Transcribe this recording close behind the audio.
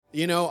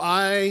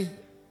I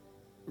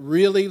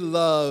really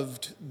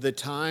loved the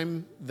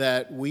time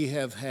that we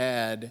have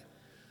had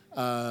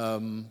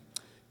um,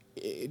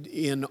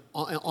 in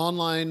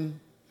online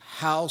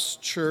house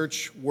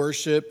church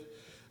worship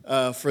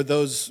for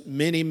those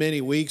many, many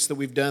weeks that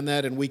we've done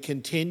that, and we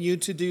continue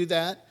to do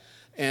that.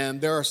 And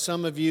there are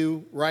some of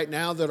you right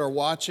now that are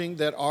watching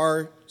that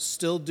are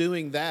still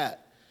doing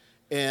that.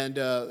 And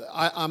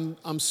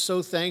I'm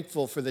so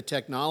thankful for the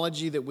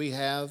technology that we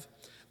have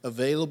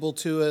available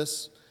to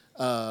us.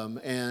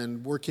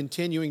 And we're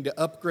continuing to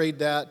upgrade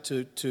that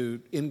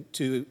to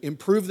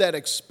improve that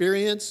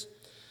experience.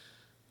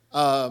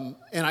 And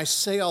I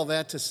say all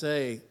that to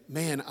say,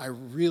 man, I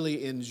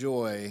really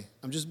enjoy,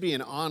 I'm just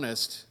being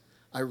honest,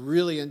 I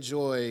really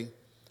enjoy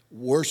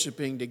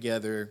worshiping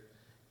together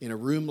in a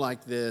room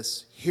like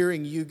this,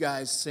 hearing you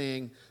guys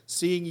sing,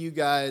 seeing you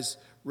guys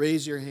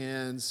raise your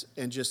hands,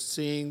 and just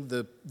seeing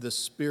the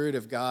Spirit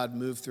of God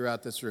move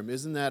throughout this room.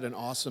 Isn't that an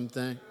awesome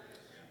thing?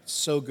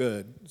 So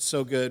good,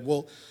 so good.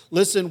 Well,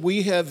 listen,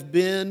 we have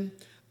been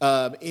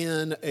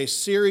in a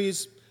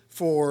series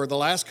for the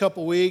last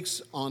couple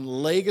weeks on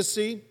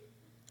legacy,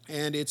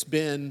 and it's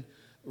been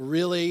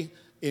really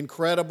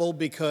incredible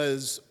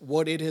because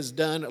what it has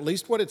done, at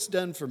least what it's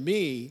done for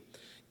me,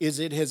 is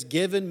it has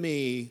given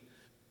me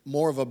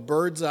more of a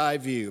bird's eye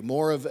view,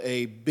 more of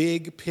a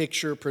big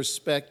picture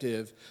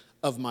perspective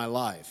of my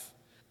life.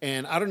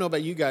 And I don't know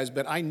about you guys,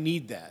 but I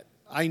need that.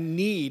 I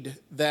need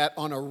that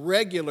on a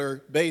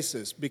regular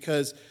basis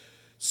because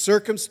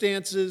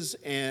circumstances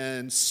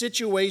and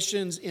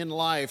situations in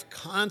life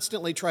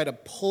constantly try to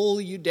pull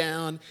you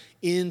down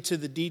into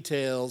the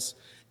details,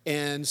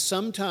 and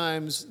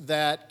sometimes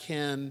that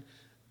can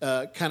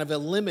kind of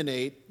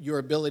eliminate your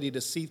ability to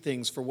see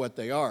things for what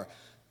they are.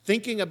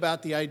 Thinking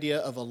about the idea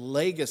of a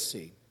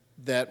legacy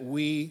that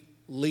we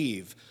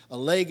leave, a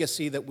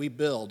legacy that we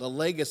build, a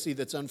legacy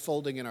that's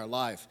unfolding in our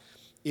life,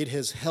 it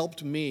has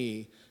helped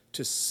me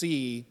to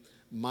see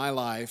my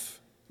life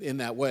in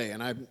that way,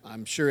 and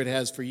I'm sure it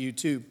has for you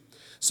too.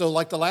 So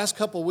like the last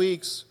couple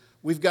weeks,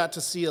 we've got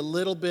to see a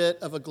little bit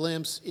of a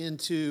glimpse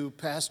into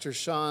Pastor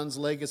Sean's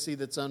legacy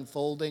that's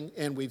unfolding,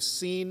 and we've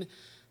seen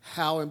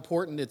how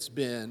important it's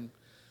been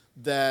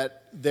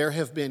that there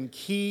have been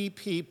key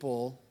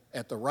people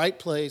at the right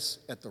place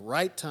at the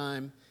right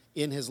time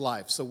in his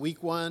life. So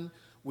week one,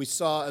 we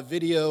saw a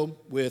video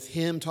with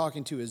him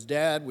talking to his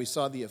dad. We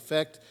saw the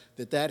effect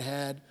that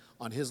had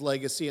on his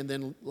legacy. And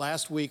then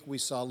last week, we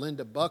saw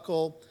Linda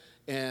Buckle,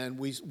 and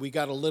we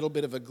got a little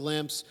bit of a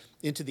glimpse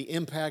into the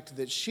impact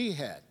that she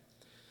had.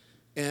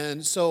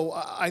 And so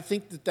I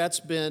think that that's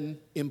been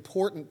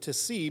important to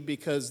see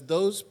because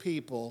those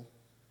people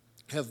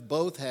have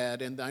both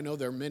had, and I know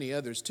there are many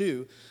others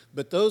too,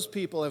 but those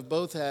people have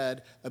both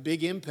had a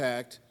big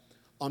impact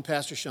on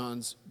Pastor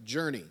Sean's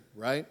journey,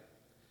 right?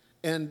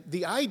 And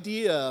the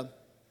idea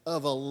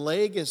of a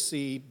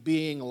legacy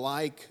being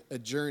like a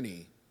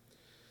journey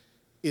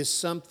is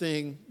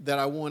something that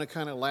I want to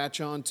kind of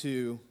latch on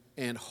to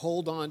and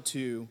hold on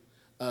to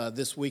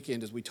this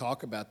weekend as we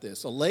talk about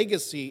this. A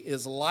legacy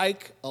is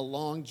like a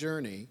long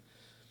journey,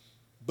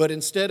 but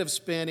instead of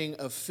spanning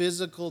a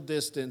physical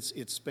distance,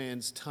 it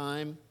spans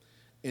time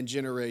and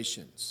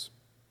generations.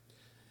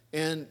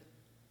 And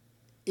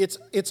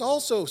it's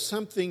also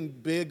something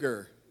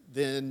bigger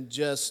than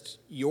just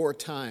your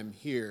time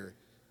here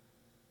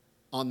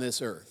on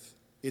this earth.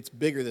 It's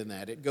bigger than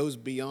that. It goes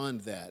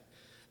beyond that.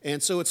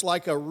 And so it's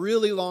like a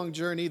really long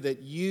journey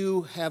that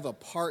you have a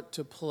part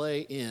to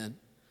play in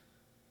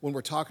when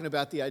we're talking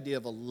about the idea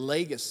of a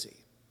legacy.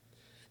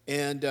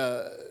 And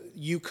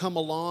you come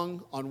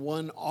along on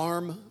one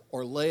arm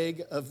or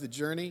leg of the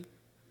journey,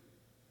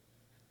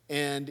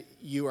 and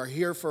you are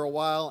here for a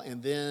while,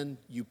 and then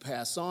you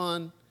pass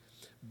on.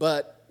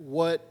 But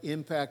what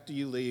impact do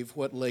you leave?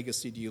 What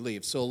legacy do you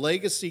leave? So a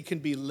legacy can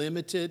be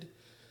limited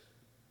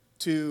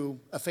to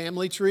a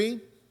family tree.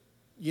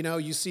 You know,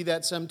 you see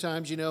that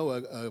sometimes,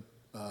 a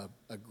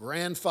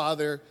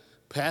grandfather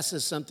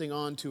passes something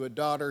on to a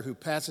daughter, who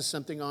passes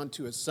something on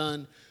to a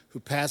son, who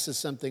passes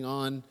something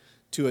on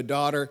to a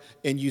daughter,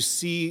 and you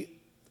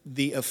see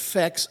the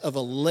effects of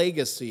a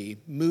legacy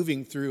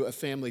moving through a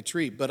family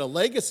tree. But a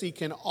legacy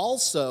can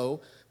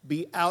also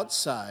be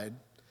outside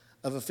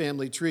of a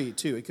family tree,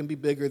 too. It can be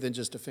bigger than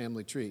just a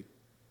family tree.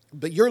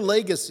 But your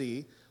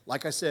legacy,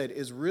 like I said,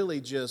 is really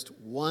just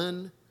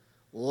one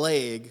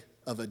leg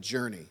of a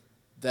journey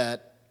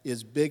that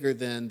is bigger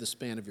than the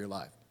span of your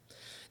life.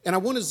 And I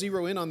want to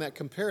zero in on that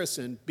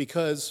comparison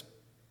because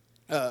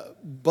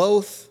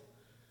both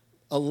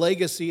a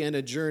legacy and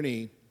a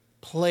journey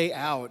play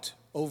out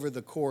over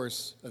the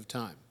course of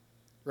time,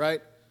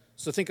 right?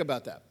 So think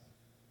about that.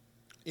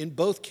 In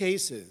both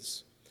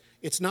cases,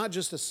 it's not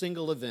just a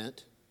single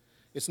event.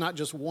 It's not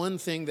just one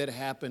thing that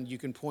happened you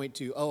can point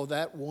to, oh,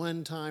 that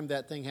one time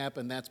that thing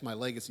happened, that's my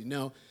legacy.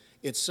 No,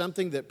 it's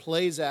something that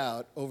plays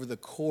out over the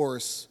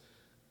course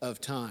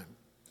of time.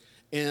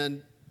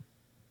 And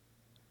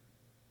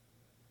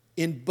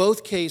in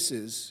both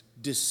cases,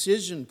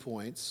 decision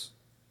points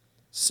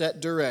set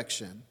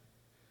direction,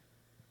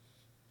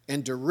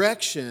 and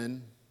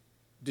direction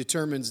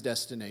determines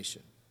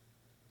destination.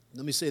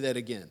 Let me say that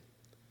again.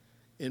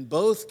 In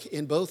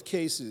both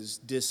cases,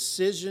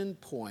 decision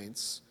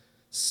points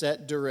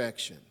set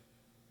direction,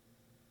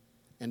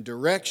 and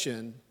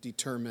direction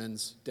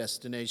determines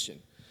destination.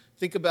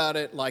 Think about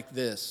it like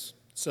this.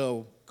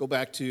 So go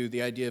back to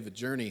the idea of a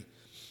journey.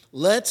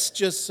 Let's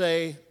just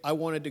say I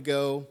wanted to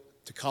go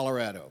to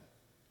Colorado.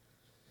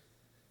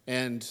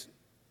 And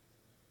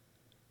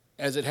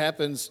as it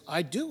happens,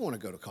 I do want to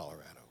go to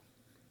Colorado.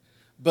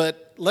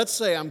 But let's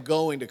say I'm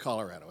going to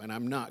Colorado, and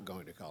I'm not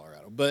going to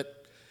Colorado.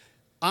 But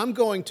I'm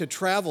going to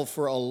travel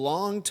for a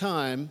long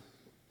time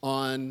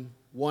on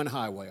one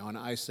highway, on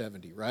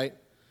I-70, right?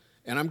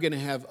 And I'm going to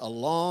have a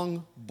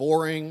long,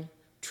 boring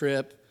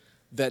trip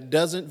that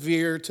doesn't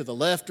veer to the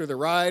left or the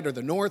right or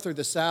the north or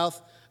the south,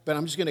 but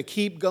I'm just going to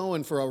keep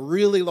going for a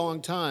really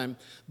long time.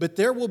 But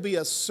there will be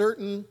a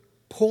certain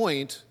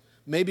point,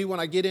 maybe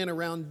when I get in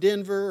around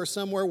Denver or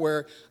somewhere,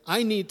 where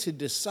I need to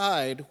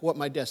decide what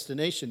my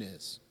destination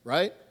is,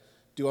 right?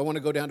 Do I want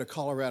to go down to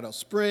Colorado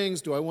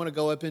Springs? Do I want to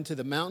go up into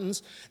the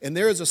mountains? And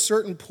there is a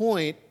certain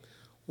point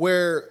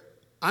where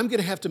I'm going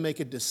to have to make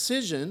a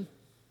decision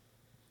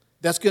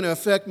that's going to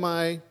affect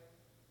my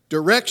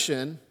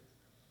direction,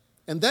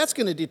 and that's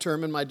going to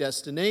determine my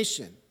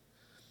destination.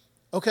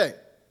 Okay,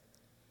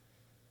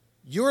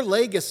 your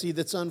legacy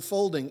that's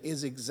unfolding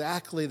is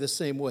exactly the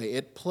same way.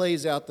 It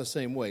plays out the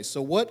same way.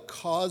 So what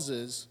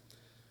causes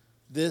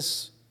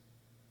this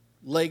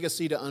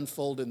legacy to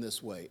unfold in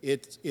this way?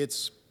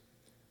 It's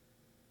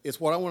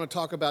what I want to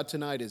talk about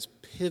tonight is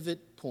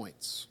pivot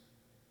points.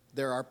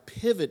 There are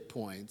pivot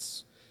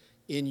points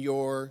in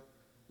your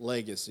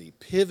legacy,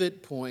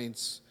 pivot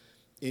points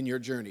in your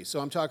journey. So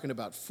I'm talking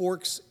about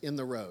forks in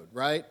the road,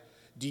 right?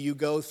 Do you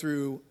go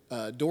through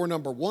door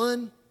number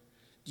 1?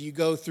 Do you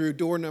go through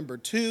door number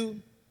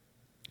 2?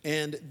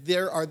 And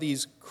there are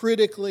these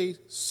critically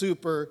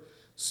super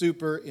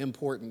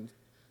important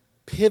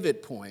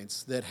pivot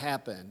points that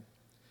happen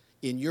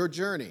in your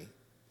journey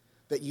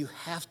that you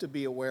have to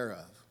be aware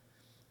of.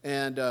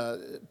 And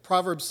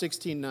Proverbs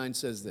 16:9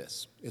 says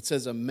this. It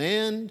says, a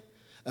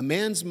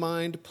man's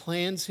mind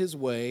plans his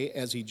way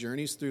as he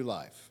journeys through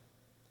life,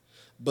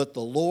 but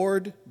the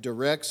Lord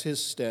directs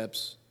his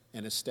steps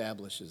and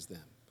establishes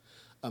them.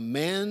 A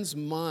man's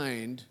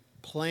mind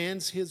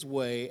plans his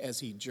way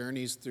as he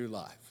journeys through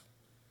life.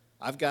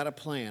 I've got a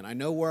plan. I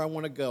know where I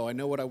want to go. I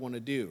know what I want to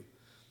do.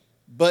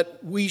 But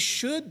we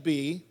should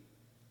be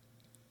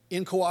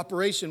in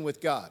cooperation with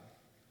God.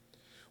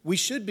 We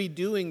should be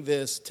doing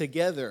this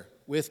together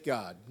with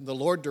God. The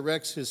Lord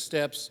directs his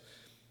steps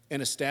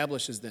and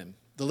establishes them.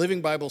 The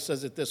Living Bible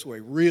says it this way,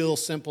 real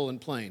simple and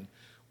plain.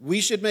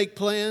 We should make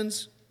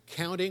plans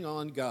counting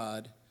on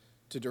God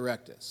to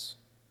direct us.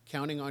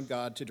 Counting on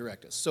God to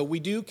direct us. So we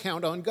do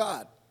count on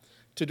God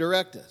to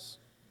direct us.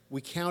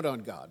 We count on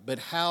God. But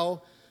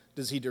how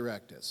does he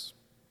direct us?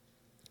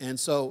 And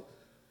so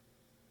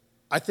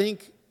I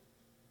think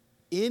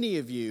any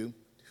of you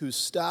who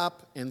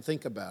stop and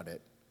think about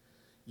it,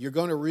 you're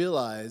going to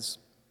realize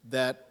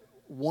that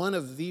one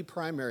of the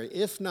primary,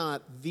 if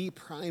not the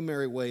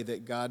primary way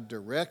that God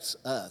directs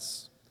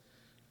us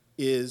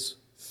is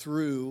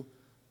through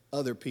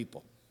other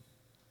people.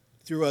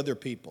 Through other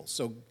people.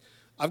 So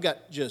I've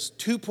got just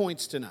 2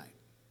 points tonight.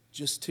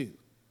 Just 2.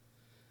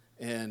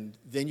 And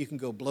then you can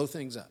go blow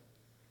things up.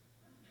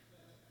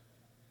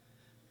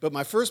 But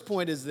my first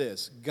point is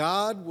this.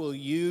 God will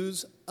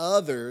use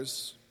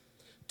others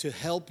to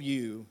help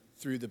you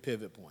through the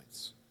pivot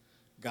points.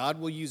 God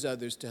will use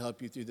others to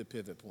help you through the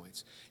pivot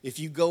points. If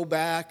you go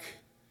back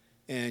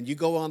and you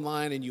go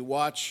online and you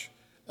watch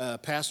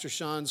Pastor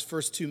Sean's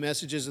first 2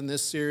 messages in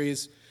this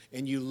series,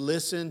 and you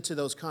listen to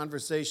those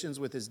conversations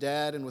with his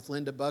dad and with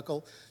Linda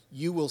Buckle,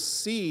 you will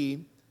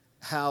see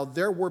how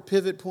there were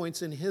pivot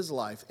points in his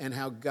life and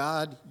how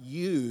God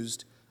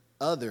used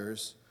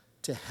others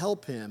to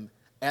help him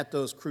at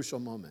those crucial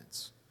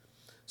moments.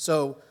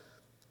 So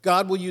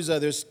God will use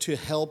others to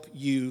help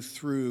you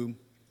through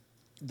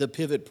the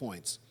pivot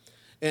points.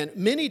 And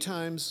many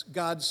times,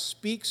 God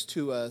speaks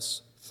to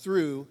us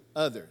through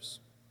others.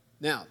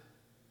 Now,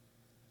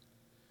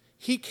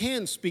 he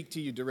can speak to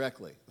you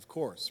directly, of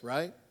course,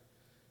 right?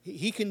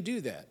 He can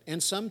do that,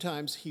 and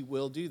sometimes he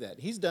will do that.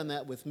 He's done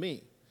that with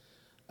me.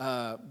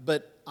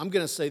 But I'm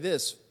going to say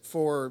this,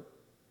 for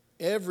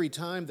every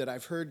time that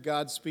I've heard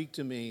God speak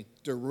to me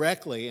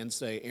directly and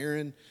say,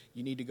 Aaron,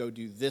 you need to go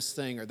do this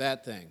thing or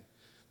that thing,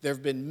 there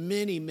have been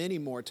many, many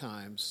more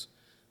times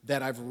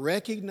that I've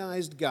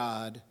recognized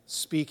God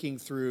speaking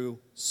through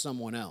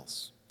someone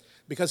else.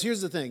 Because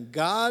here's the thing,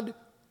 God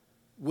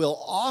will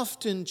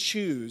often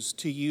choose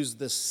to use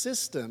the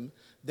system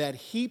that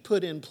he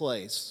put in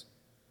place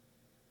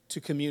to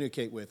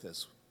communicate with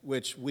us,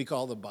 which we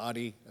call the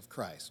body of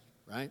Christ,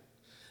 right?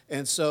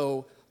 And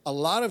so a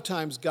lot of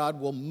times God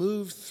will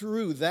move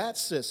through that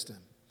system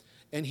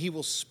and he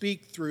will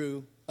speak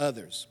through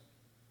others.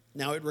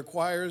 Now it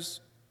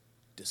requires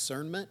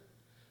discernment,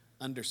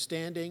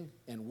 understanding,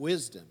 and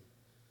wisdom.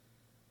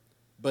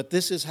 But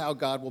this is how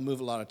God will move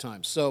a lot of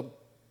times. So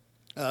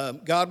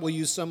God will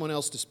use someone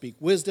else to speak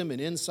wisdom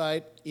and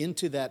insight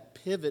into that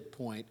pivot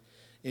point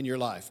in your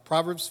life.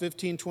 Proverbs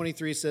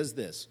 15:23 says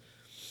this: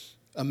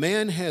 "A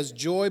man has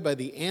joy by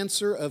the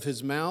answer of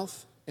his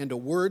mouth, and a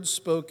word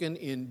spoken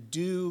in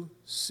due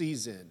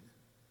season.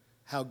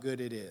 How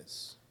good it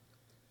is."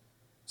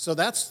 So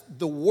that's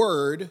the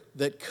word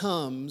that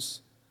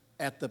comes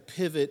at the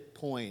pivot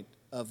point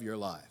of your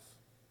life.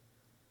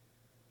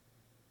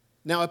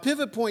 Now, a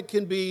pivot point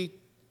can be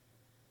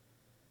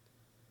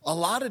a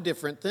lot of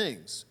different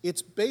things.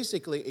 It's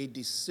basically a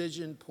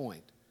decision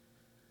point.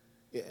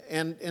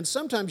 And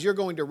sometimes you're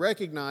going to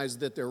recognize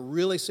that they're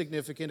really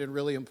significant and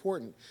really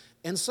important.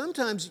 And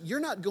sometimes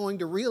you're not going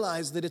to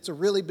realize that it's a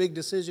really big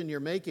decision you're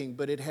making,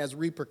 but it has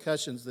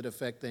repercussions that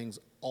affect things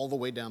all the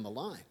way down the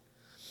line.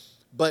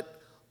 But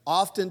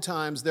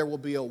oftentimes there will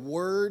be a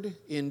word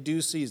in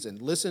due season.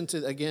 Listen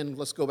to, again,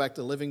 let's go back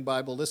to the Living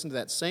Bible. Listen to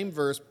that same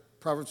verse,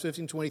 Proverbs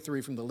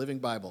 15:23 from the Living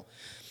Bible.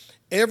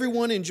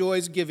 "Everyone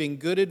enjoys giving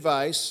good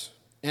advice,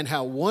 and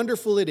how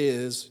wonderful it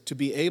is to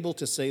be able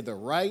to say the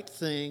right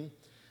thing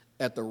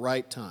at the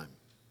right time."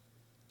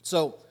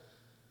 So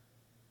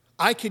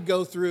I could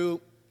go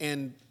through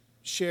and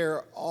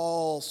share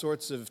all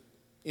sorts of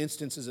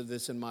instances of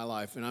this in my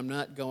life, and I'm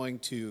not going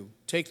to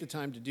take the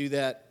time to do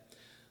that.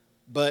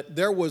 But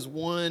there was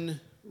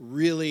one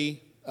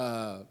really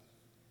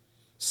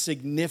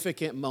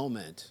significant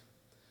moment,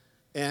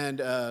 and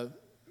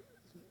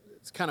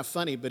it's kind of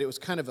funny, but it was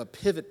kind of a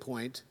pivot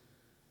point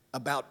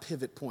about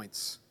pivot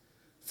points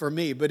for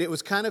me. But it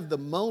was kind of the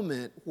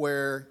moment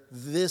where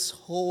this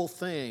whole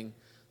thing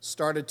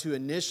started to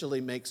initially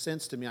make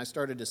sense to me. I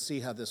started to see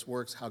how this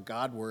works, how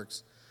God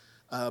works.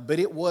 But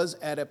it was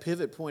at a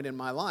pivot point in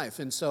my life.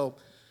 And so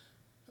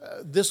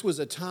this was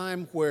a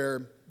time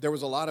where there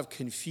was a lot of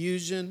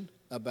confusion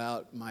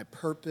about my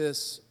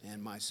purpose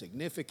and my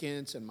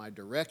significance and my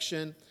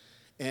direction.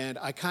 And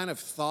I kind of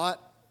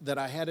thought that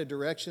I had a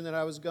direction that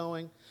I was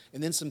going.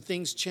 And then some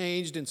things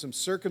changed and some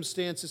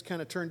circumstances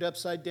kind of turned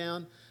upside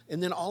down.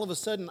 And then all of a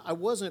sudden, I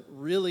wasn't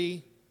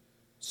really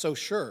so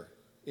sure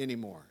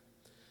anymore.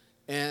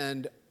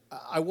 And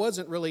I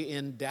wasn't really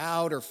in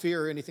doubt or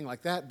fear or anything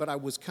like that, but I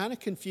was kind of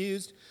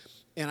confused,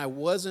 and I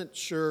wasn't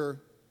sure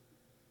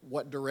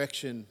what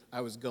direction I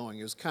was going.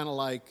 It was kind of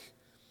like,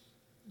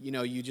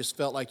 you just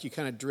felt like you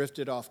kind of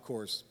drifted off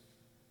course.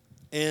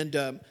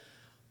 And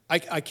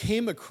I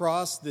came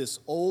across this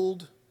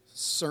old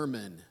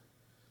sermon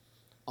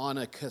on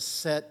a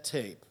cassette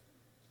tape.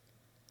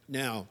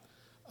 Now,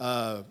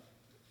 those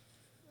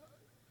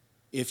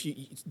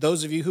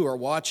of you who are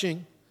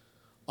watching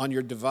on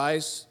your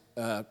device,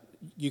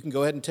 you can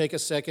go ahead and take a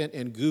second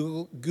and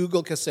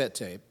Google cassette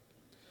tape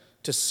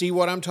to see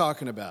what I'm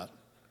talking about.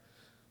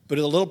 But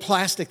a little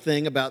plastic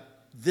thing about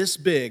this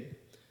big.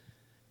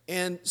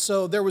 And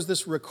so there was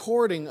this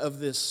recording of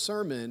this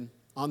sermon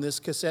on this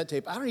cassette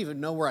tape. I don't even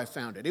know where I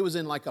found it. It was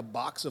in like a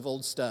box of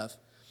old stuff.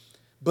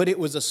 But it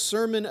was a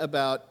sermon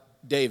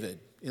about David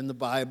in the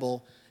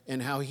Bible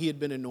and how he had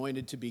been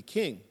anointed to be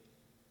king.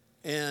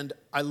 And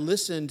I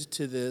listened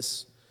to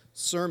this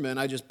sermon.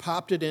 I just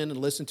popped it in and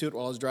listened to it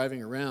while I was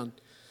driving around.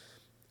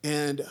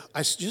 And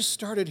I just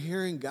started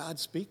hearing God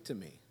speak to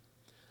me.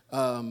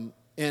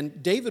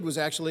 And David was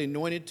actually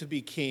anointed to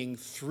be king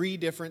 3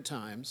 different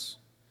times.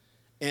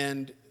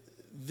 And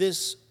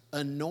this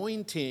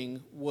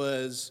anointing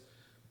was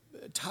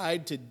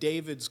tied to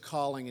David's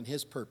calling and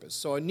his purpose.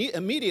 So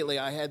immediately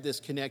I had this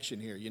connection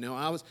here.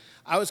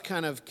 I was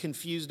kind of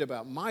confused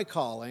about my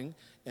calling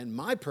and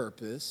my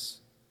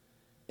purpose.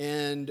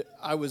 And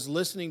I was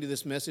listening to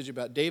this message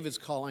about David's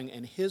calling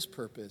and his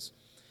purpose.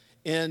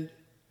 And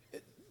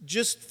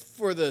just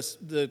for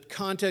the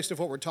context of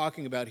what we're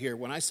talking about here,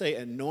 when I say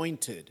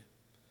anointed,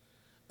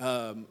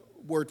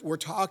 we're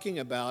talking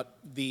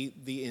about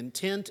the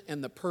intent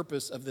and the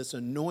purpose of this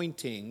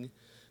anointing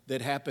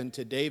that happened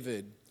to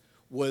David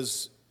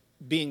was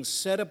being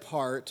set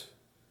apart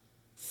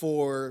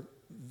for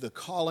the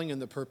calling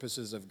and the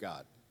purposes of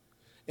God.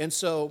 And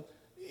so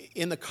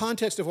in the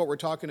context of what we're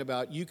talking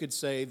about, you could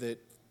say that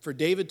for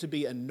David to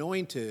be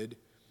anointed,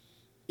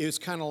 it was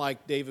kind of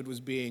like David was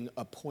being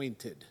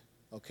appointed,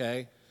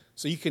 okay?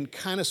 So you can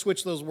kind of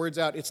switch those words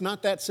out. It's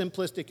not that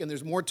simplistic, and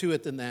there's more to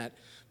it than that.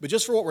 But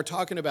just for what we're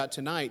talking about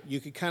tonight, you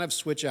could kind of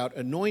switch out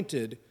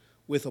anointed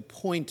with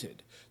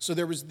appointed. So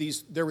there were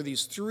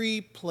these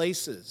 3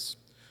 places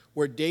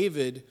where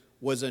David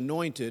was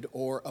anointed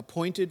or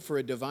appointed for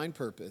a divine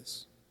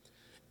purpose.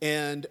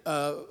 And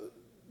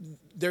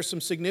there's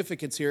some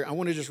significance here. I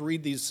want to just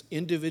read these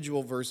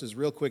individual verses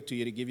real quick to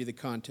you to give you the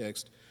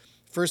context.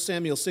 1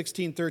 Samuel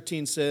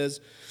 16:13 says,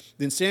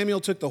 "Then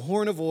Samuel took the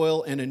horn of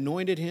oil and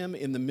anointed him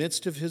in the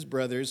midst of his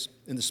brothers,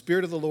 and the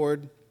Spirit of the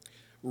Lord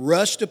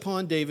rushed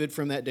upon David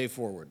from that day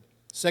forward."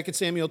 2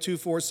 Samuel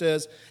 2:4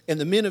 says, "And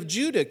the men of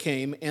Judah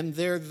came, and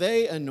there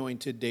they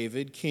anointed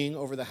David king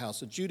over the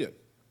house of Judah."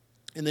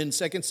 And then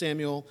 2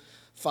 Samuel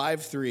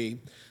 5:3,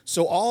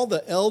 "So all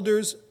the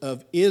elders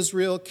of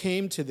Israel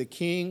came to the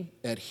king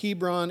at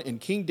Hebron, and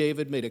King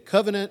David made a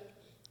covenant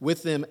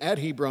with them at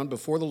Hebron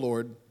before the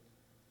Lord,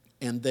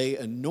 and they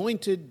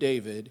anointed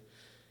David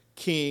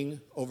king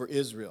over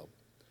Israel.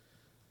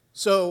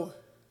 So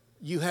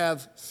you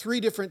have 3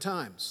 different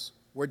times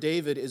where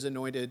David is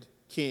anointed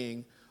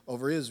king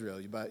over Israel.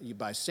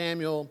 By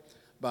Samuel,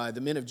 by the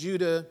men of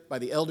Judah, by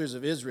the elders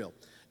of Israel.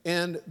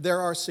 And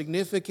there are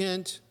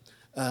significant,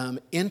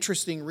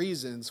 interesting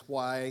reasons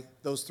why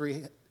those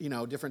 3,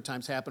 different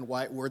times happened,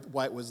 why it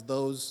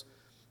was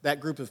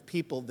that group of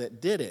people that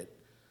did it.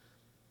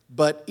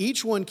 But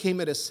each one came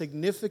at a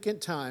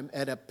significant time,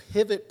 at a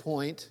pivot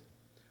point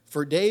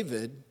for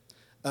David,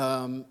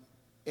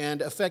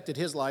 and affected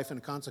his life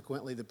and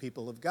consequently the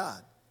people of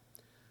God.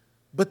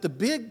 But the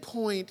big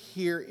point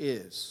here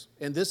is,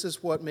 and this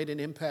is what made an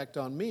impact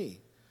on me,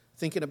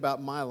 thinking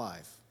about my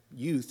life,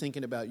 you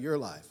thinking about your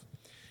life,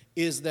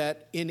 is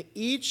that in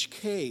each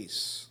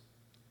case,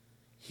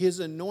 his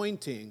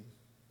anointing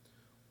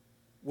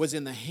was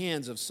in the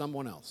hands of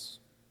someone else.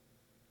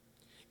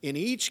 In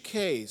each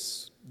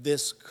case,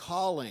 this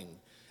calling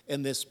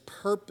and this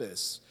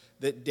purpose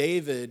that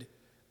David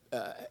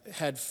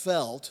had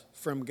felt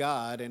from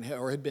God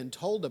or had been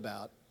told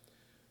about,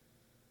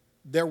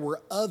 there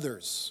were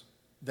others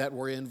that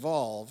were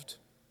involved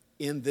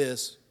in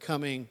this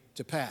coming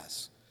to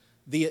pass.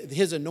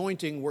 His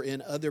anointing were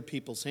in other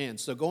people's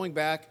hands. So going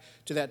back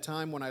to that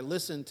time when I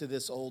listened to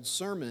this old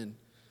sermon,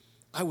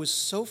 I was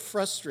so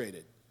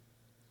frustrated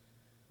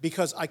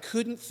because I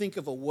couldn't think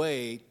of a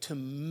way to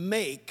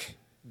make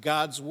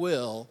God's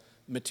will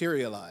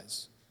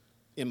materialize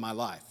in my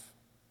life.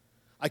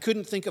 I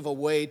couldn't think of a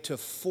way to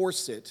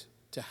force it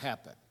to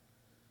happen.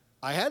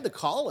 I had the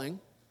calling.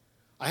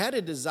 I had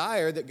a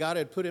desire that God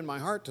had put in my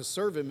heart to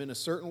serve him in a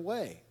certain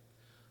way.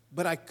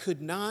 But I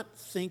could not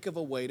think of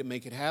a way to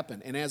make it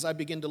happen. And as I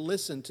began to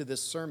listen to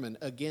this sermon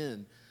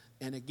again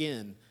and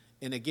again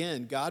and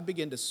again, God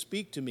began to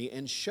speak to me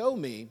and show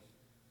me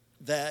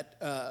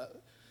that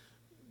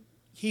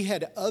he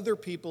had other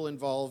people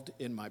involved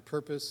in my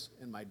purpose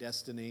and my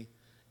destiny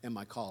and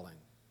my calling.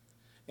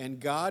 And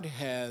God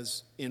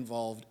has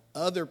involved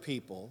other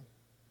people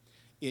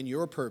in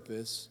your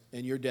purpose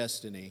and your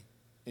destiny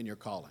and your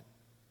calling.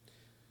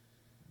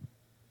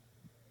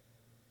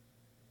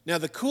 Now,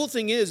 the cool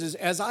thing is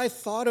as I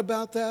thought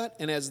about that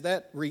and as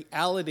that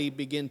reality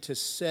began to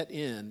set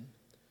in,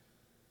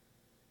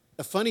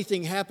 a funny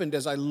thing happened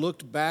as I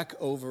looked back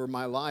over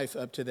my life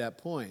up to that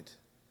point.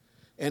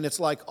 And it's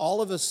like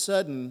all of a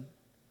sudden,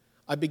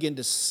 I began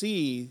to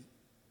see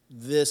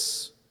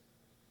this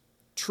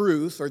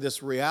truth or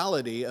this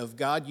reality of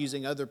God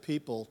using other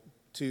people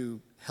to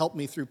help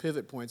me through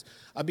pivot points.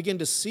 I began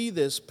to see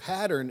this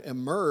pattern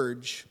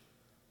emerge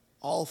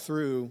all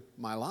through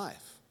my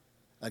life,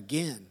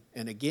 again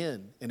and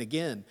again and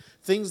again.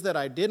 Things that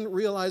I didn't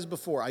realize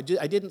before. I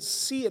didn't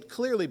see it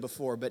clearly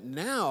before, but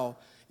now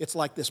it's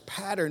like this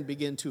pattern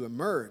began to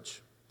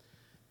emerge.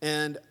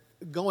 And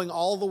going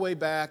all the way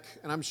back,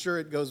 and I'm sure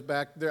it goes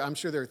back there, I'm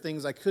sure there are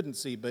things I couldn't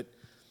see, but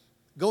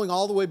going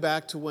all the way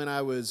back to when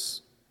I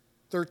was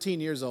 13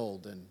 years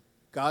old, and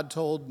God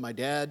told my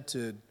dad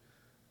to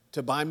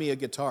buy me a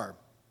guitar.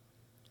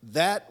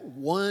 That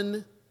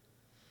one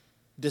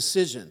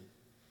decision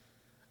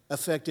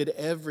affected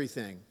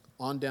everything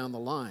on down the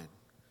line.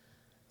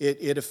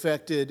 It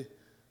affected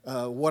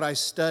what I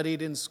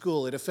studied in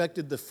school. It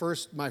affected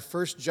my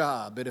first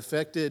job. It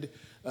affected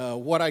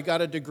what I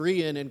got a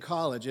degree in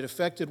college. It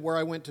affected where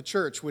I went to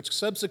church, which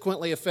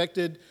subsequently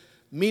affected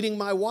meeting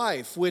my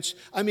wife,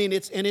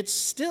 it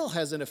still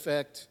has an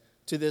effect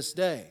to this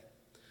day.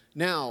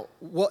 Now,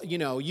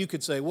 you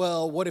could say,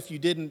 well, what if you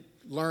didn't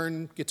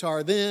learn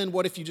guitar then?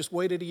 What if you just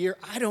waited a year?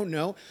 I don't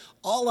know.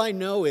 All I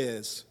know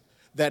is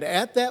that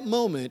at that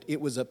moment, it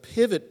was a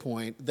pivot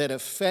point that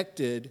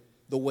affected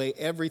the way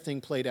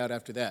everything played out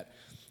after that.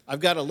 I've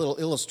got a little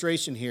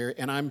illustration here,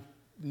 and I'm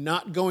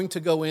not going to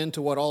go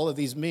into what all of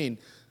these mean,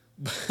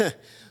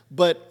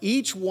 but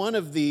each one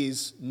of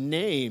these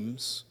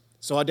names,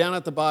 so down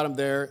at the bottom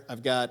there,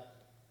 I've got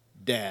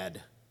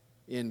Dad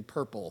in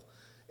purple,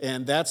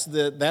 and that's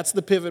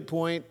the pivot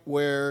point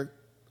where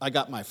I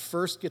got my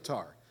first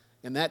guitar,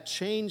 and that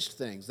changed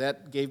things.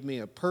 That gave me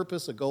a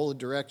purpose, a goal, a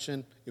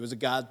direction. It was a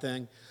God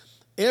thing.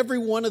 Every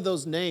one of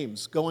those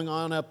names going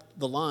on up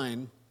the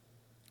line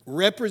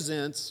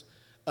represents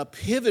a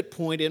pivot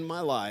point in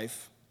my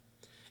life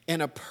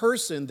and a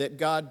person that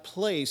God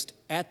placed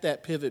at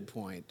that pivot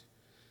point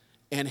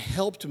and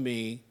helped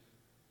me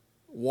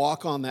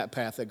walk on that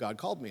path that God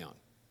called me on.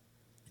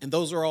 And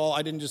those are all,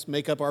 I didn't just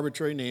make up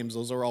arbitrary names.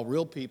 Those are all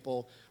real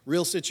people,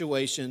 real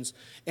situations.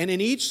 And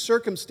in each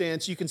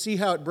circumstance, you can see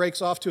how it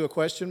breaks off to a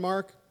question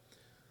mark.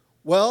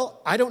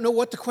 Well, I don't know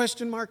what the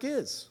question mark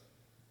is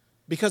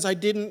because I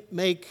didn't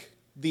make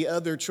the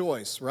other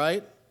choice,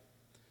 right?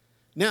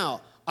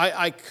 Now,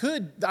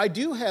 I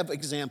do have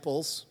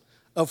examples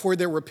of where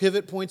there were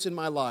pivot points in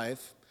my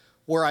life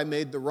where I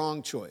made the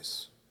wrong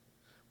choice,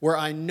 where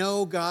I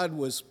know God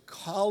was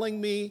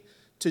calling me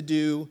to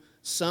do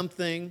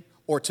something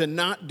or to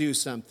not do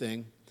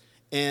something,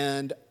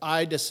 and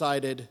I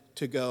decided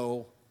to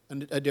go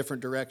a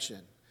different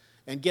direction.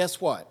 And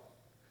guess what?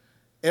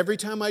 Every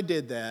time I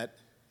did that,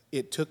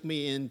 it took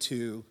me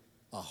into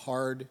a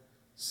hard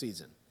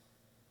season.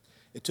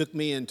 It took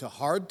me into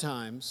hard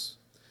times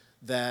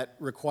that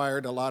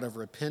required a lot of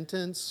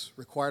repentance,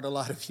 required a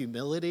lot of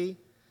humility.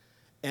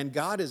 And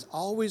God is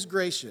always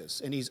gracious,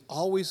 and he's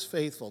always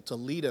faithful to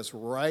lead us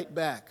right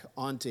back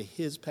onto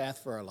his path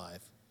for our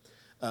life.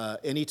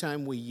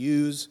 Anytime we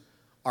use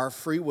our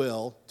free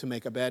will to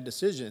make a bad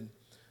decision,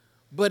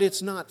 but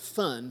it's not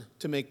fun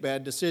to make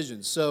bad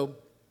decisions. So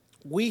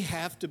we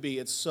have to be,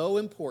 it's so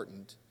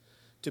important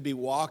to be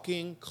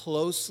walking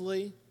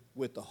closely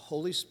with the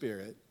Holy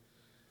Spirit,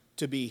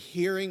 to be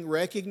hearing,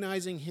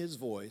 recognizing his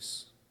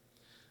voice,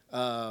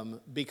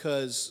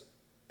 because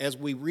as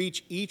we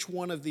reach each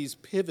one of these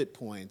pivot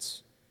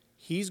points,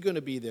 he's going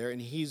to be there,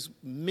 and he's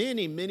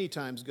many, many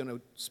times going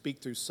to speak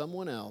through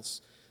someone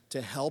else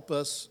to help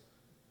us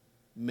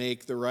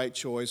make the right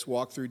choice,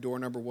 walk through door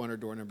number 1 or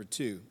door number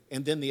 2.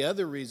 And then the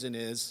other reason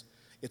is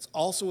it's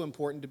also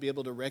important to be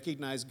able to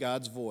recognize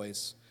God's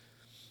voice,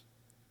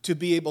 to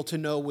be able to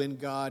know when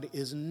God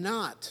is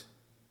not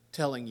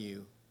telling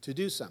you to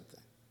do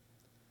something.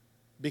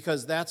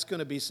 Because that's going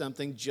to be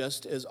something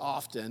just as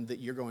often that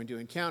you're going to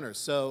encounter.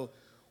 So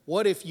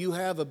what if you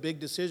have a big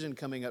decision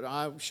coming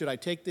up? Should I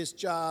take this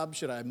job?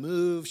 Should I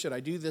move? Should I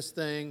do this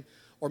thing?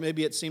 Or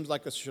maybe it seems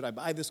like, should I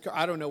buy this car?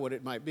 I don't know what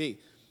it might be.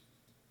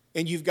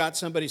 And you've got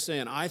somebody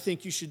saying, I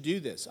think you should do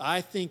this.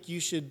 I think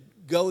you should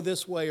go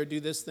this way or do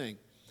this thing.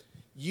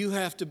 You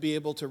have to be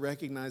able to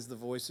recognize the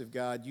voice of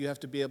God. You have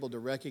to be able to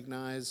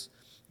recognize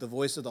the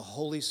voice of the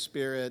Holy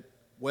Spirit,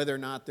 whether or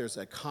not there's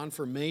a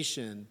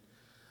confirmation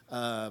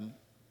of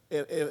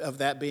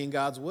that being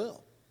God's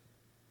will.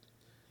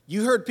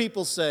 You heard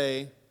people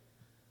say,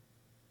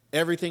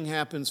 everything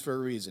happens for a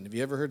reason. Have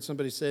you ever heard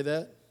somebody say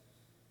that?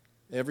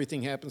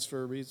 Everything happens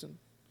for a reason?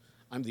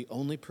 I'm the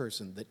only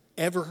person that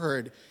ever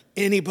heard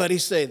anybody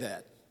say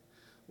that.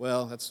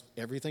 Well, that's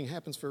everything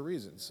happens for a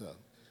reason. So,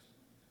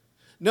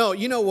 no,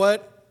 you know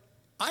what?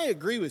 I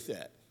agree with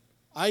that.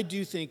 I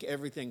do think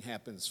everything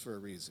happens for a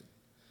reason.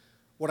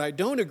 What I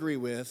don't agree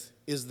with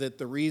is that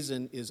the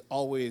reason is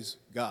always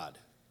God,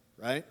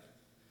 right?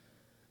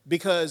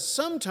 Because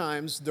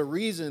sometimes the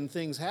reason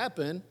things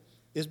happen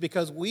is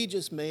because we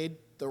just made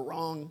the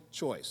wrong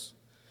choice.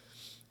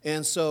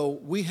 And so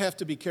we have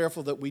to be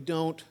careful that we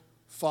don't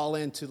fall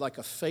into like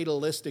a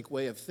fatalistic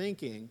way of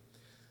thinking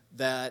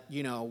that,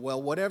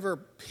 well, whatever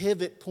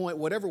pivot point,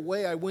 whatever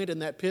way I went in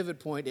that pivot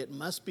point, it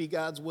must be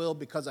God's will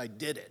because I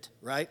did it,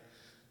 right?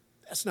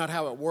 That's not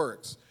how it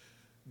works.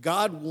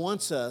 God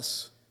wants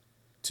us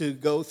to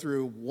go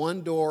through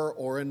one door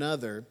or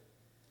another,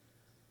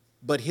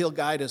 but he'll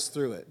guide us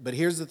through it. But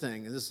here's the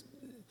thing.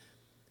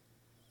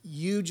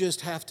 You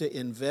just have to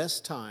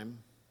invest time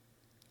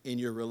in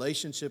your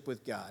relationship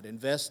with God.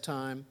 Invest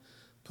time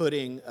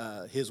putting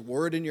his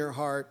word in your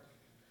heart.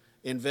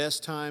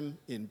 Invest time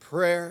in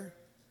prayer.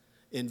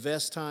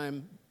 Invest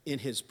time in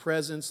his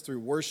presence through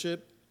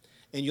worship.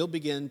 And you'll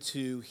begin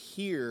to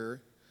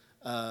hear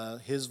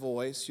his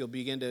voice. You'll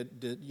begin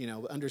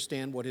to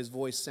understand what his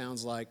voice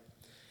sounds like.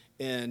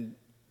 And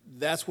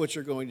that's what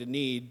you're going to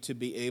need to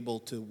be able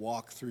to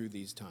walk through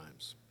these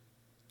times.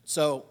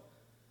 So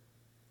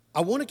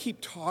I want to keep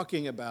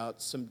talking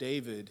about some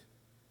David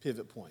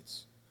pivot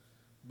points.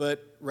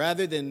 But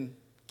rather than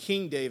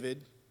King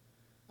David,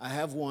 I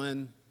have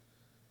one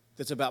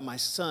that's about my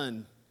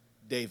son,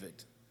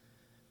 David.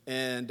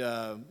 And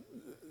I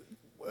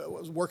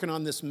was working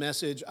on this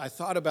message. I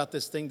thought about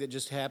this thing that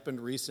just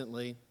happened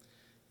recently.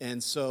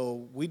 And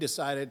so we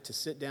decided to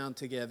sit down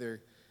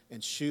together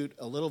and shoot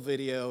a little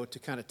video to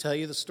kind of tell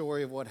you the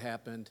story of what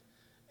happened.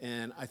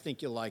 And I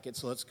think you'll like it.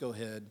 So let's go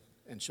ahead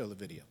and show the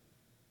video.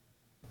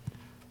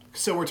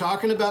 So we're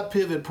talking about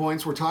pivot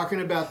points. We're talking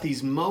about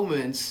these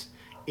moments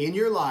in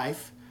your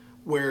life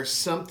where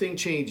something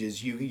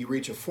changes. You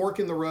reach a fork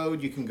in the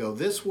road. You can go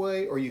this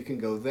way or you can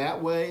go that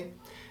way.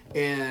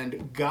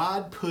 And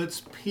God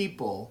puts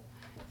people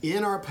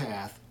in our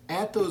path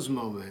at those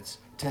moments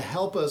to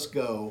help us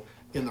go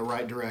in the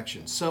right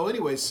direction. So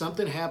anyway,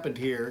 something happened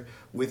here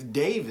with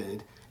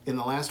David in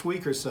the last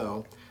week or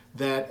so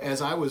that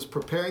as I was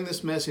preparing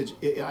this message,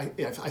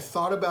 I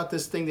thought about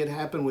this thing that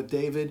happened with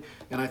David,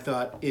 and I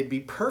thought it'd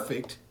be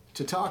perfect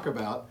to talk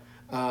about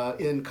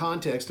in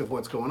context of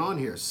what's going on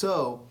here.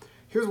 So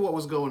here's what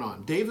was going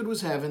on. David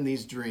was having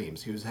these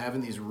dreams. He was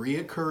having these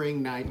reoccurring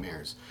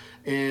nightmares.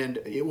 And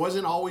it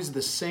wasn't always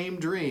the same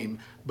dream,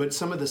 but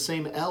some of the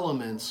same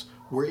elements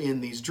were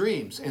in these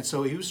dreams. And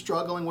so he was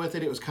struggling with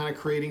it. It was kind of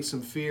creating some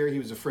fear. He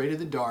was afraid of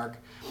the dark.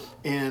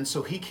 And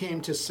so he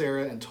came to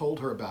Sarah and told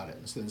her about it.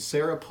 And so then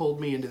Sarah pulled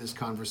me into this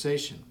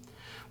conversation.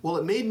 Well,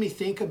 it made me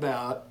think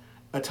about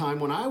a time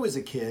when I was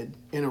a kid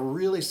and a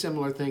really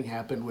similar thing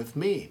happened with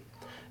me.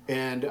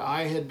 And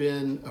I had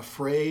been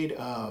afraid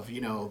of,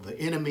 the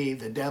enemy,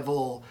 the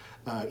devil,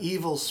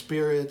 evil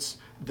spirits,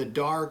 the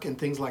dark, and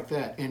things like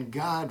that. And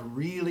God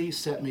really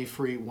set me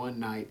free one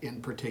night in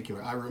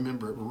particular. I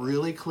remember it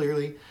really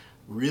clearly,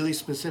 really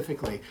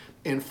specifically.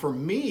 And for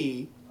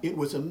me, it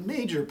was a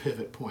major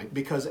pivot point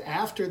because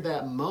after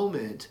that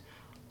moment,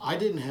 I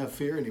didn't have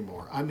fear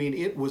anymore. I mean,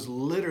 it was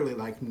literally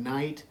like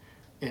night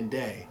and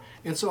day.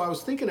 And so I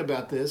was thinking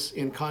about this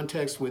in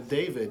context with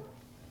David.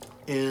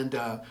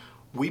 And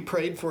we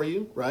prayed for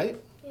you, right?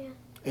 Yeah.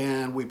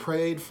 And we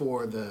prayed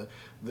for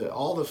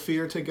all the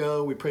fear to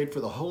go. We prayed for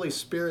the Holy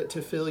Spirit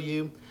to fill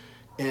you.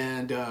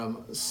 And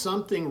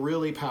something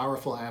really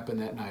powerful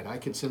happened that night. I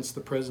could sense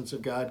the presence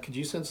of God. Could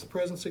you sense the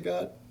presence of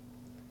God?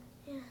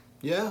 Yeah.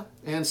 Yeah?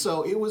 And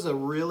so it was a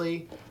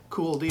really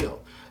cool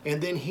deal.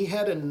 And then he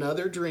had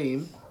another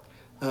dream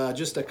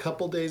just a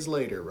couple days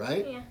later,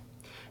 right? Yeah.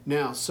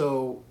 Now,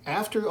 so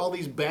after all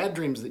these bad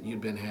dreams that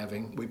you'd been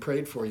having, we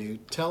prayed for you.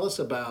 Tell us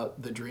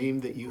about the dream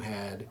that you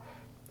had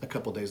a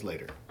couple days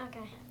later.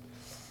 Okay.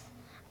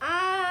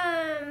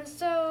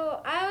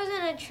 So I was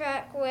in a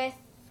truck with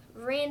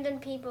random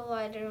people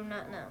I do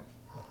not know.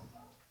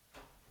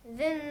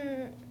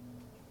 Then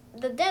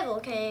the devil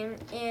came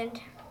and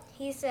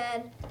he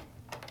said,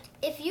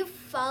 if you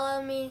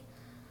follow me,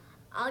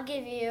 I'll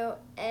give you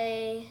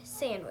a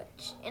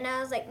sandwich. And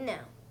I was like, no.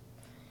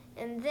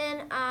 And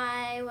then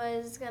I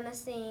was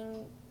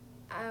singing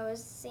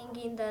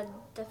the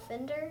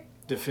Defender.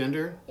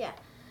 Defender? Yeah.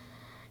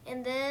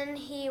 And then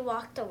he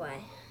walked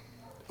away.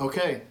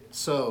 Okay,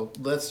 so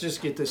let's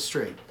just get this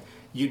straight.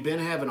 You'd been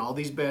having all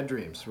these bad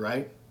dreams,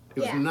 right? It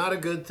was Yeah. not a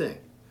good thing.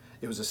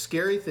 It was a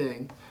scary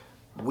thing.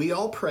 We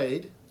all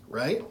prayed,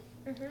 right?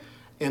 Mm-hmm.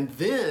 And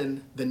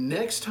then the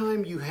next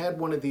time you had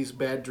one of these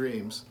bad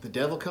dreams, the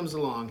devil comes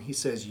along. He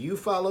says, you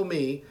follow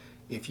me.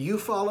 If you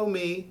follow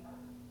me,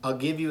 I'll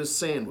give you a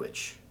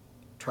sandwich.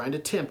 Trying to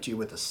tempt you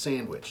with a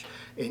sandwich.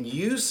 And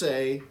you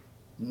say,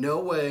 no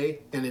way.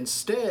 And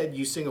instead,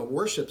 you sing a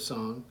worship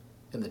song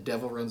and the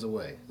devil runs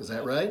away. Is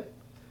that right?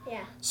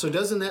 Yeah. So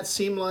doesn't that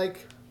seem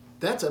like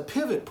that's a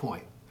pivot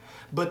point?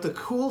 But the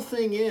cool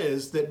thing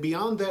is that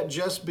beyond that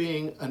just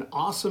being an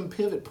awesome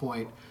pivot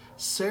point,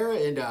 Sarah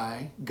and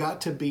I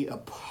got to be a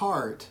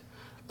part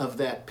of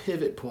that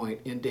pivot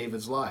point in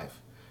David's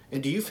life.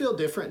 And do you feel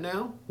different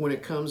now when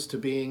it comes to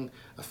being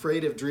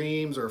afraid of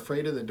dreams or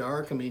afraid of the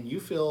dark? I mean, you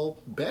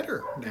feel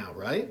better now,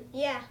 right?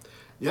 Yeah.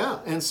 Yeah,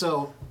 and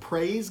so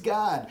praise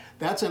God.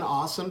 That's an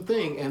awesome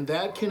thing, and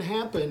that can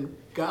happen.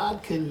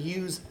 God can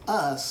use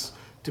us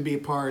to be a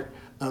part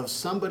of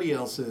somebody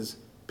else's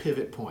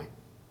pivot point.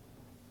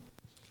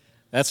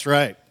 That's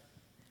right.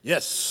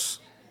 Yes.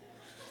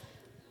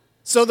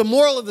 So the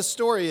moral of the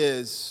story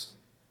is,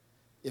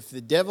 if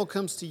the devil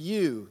comes to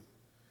you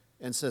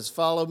and says,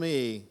 follow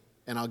me,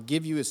 and I'll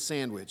give you a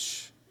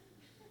sandwich,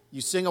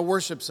 you sing a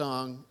worship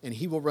song, and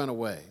he will run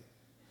away.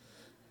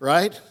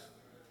 Right?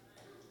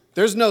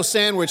 There's no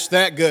sandwich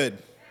that good.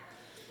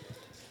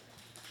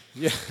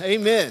 Yeah,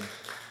 amen.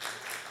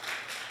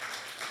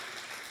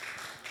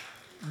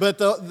 But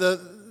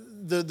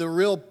the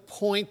real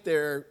point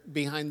there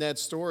behind that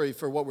story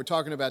for what we're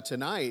talking about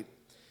tonight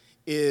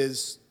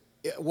is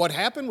what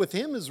happened with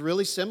him is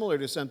really similar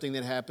to something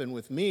that happened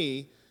with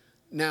me.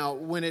 Now,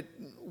 when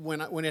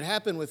it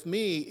happened with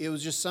me, it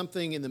was just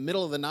something in the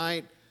middle of the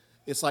night.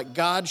 It's like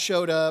God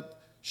showed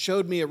up,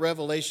 showed me a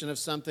revelation of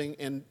something,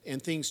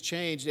 and things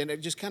changed. And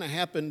it just kind of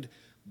happened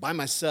by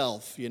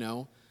myself, you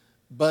know.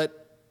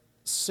 But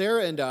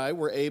Sarah and I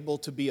were able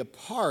to be a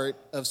part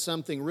of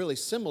something really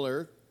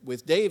similar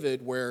with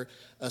David, where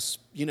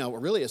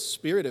really a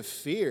spirit of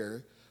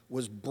fear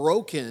was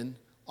broken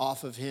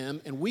off of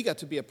him, and we got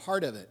to be a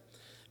part of it.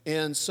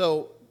 And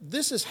so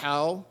this is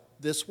how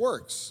this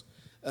works.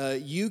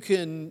 You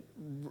can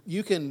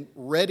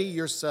ready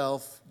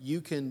yourself.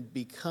 You can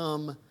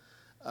become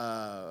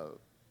a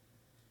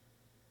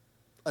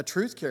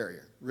truth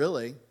carrier,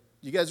 really.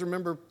 You guys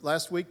remember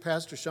last week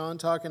Pastor Sean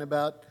talking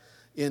about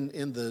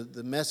in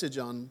the message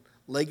on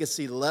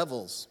legacy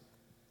levels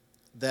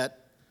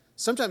that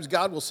sometimes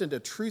God will send a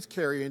truth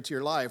carrier into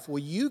your life. Well,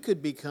 you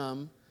could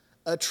become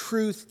a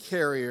truth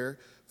carrier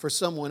for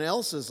someone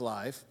else's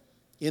life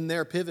in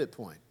their pivot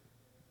point.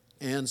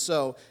 And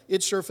so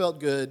it sure felt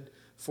good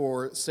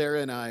for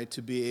Sarah and I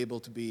to be able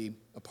to be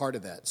a part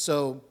of that.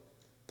 So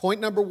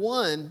point number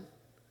one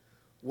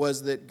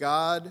was that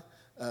God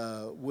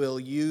will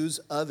use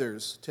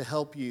others to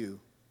help you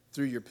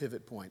through your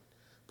pivot point.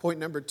 Point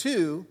number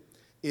two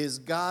is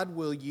God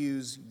will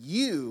use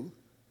you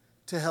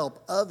to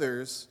help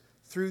others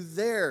through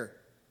their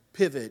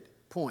pivot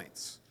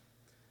points.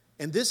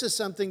 And this is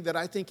something that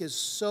I think is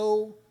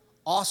so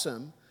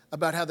awesome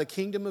about how the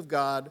kingdom of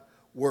God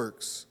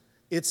works.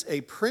 It's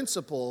a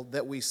principle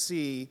that we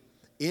see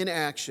in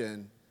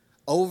action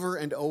over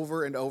and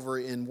over and over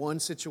in one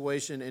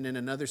situation and in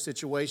another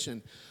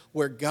situation,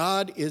 where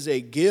God is a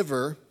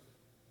giver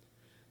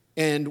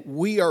and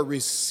we are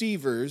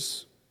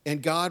receivers,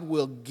 and God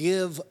will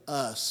give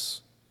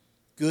us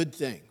good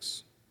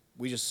things.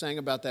 We just sang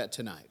about that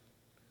tonight.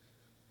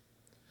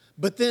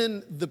 But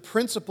then the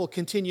principle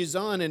continues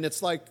on, and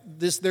it's like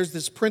this. There's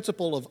this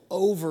principle of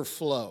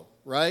overflow,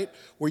 right?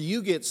 Where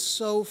you get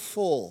so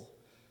full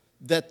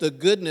that the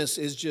goodness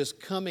is just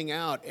coming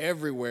out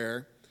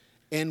everywhere,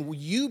 and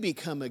you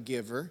become a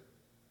giver,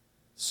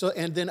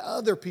 and then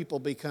other people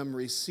become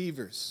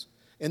receivers.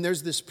 And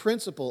there's this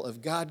principle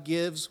of God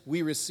gives,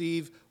 we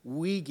receive,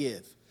 we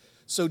give.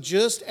 So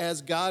just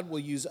as God will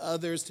use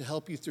others to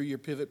help you through your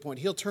pivot point,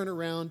 he'll turn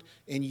around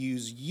and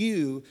use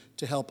you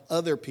to help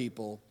other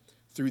people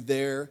through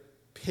their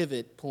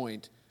pivot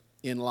point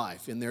in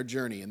life, in their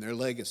journey, in their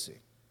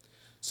legacy.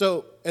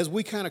 So as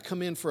we kind of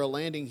come in for a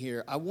landing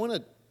here, I want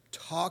to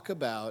talk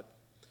about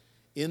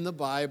in the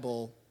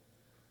Bible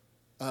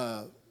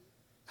how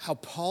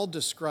Paul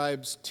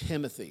describes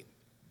Timothy.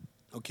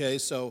 Okay,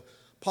 so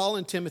Paul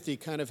and Timothy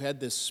kind of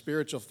had this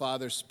spiritual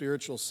father,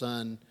 spiritual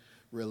son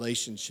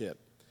relationship.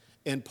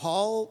 And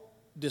Paul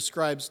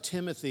describes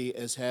Timothy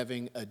as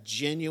having a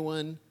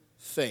genuine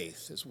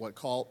faith, is what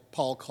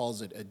Paul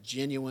calls it, a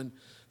genuine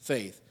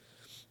faith.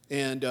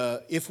 And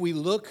if we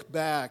look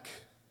back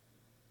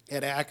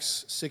at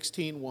Acts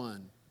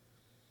 16:1,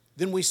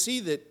 then we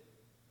see that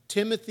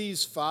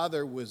Timothy's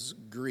father was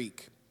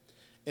Greek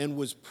and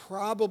was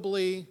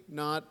probably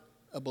not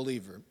a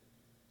believer.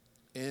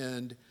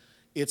 And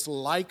it's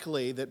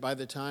likely that by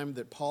the time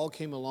that Paul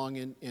came along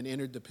and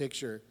entered the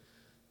picture,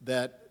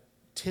 that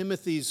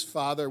Timothy's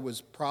father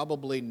was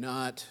probably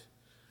not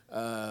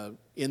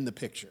in the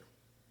picture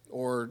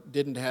or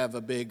didn't have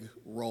a big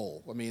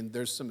role. I mean,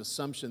 there's some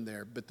assumption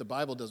there, but the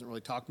Bible doesn't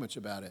really talk much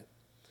about it.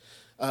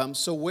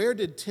 So where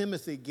did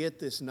Timothy get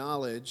this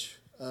knowledge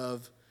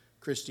of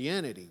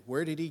Christianity?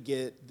 Where did he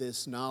get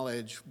this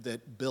knowledge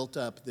that built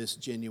up this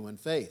genuine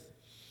faith?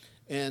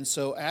 And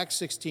so Acts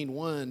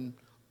 16:1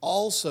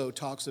 also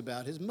talks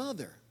about his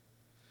mother.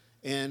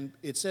 And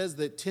it says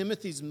that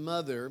Timothy's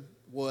mother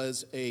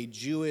was a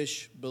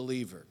Jewish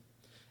believer.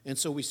 And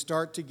so we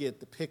start to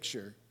get the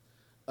picture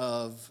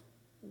of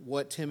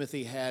what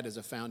Timothy had as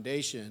a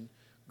foundation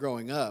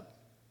growing up.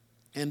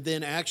 And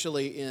then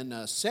actually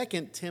in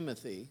 2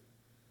 Timothy,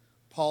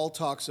 Paul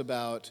talks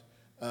about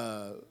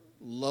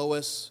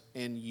Lois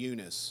and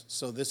Eunice.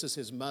 So this is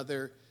his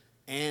mother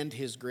and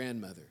his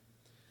grandmother.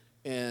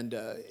 And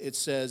it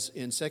says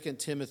in 2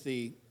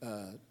 Timothy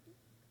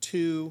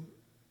 2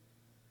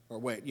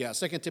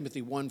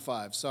 Timothy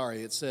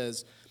 1:5, it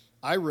says,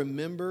 I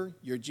remember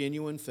your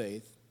genuine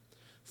faith,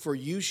 for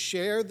you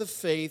share the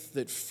faith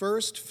that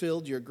first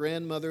filled your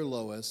grandmother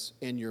Lois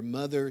and your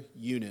mother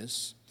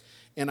Eunice,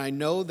 and I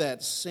know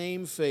that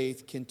same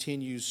faith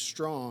continues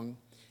strong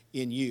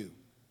in you.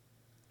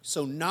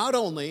 So not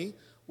only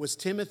was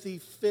Timothy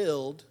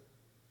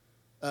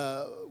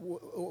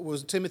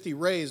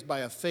raised by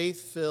a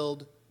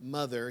faith-filled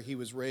mother, he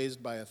was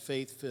raised by a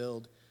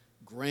faith-filled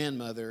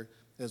grandmother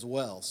as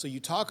well. So you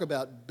talk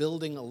about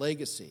building a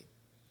legacy.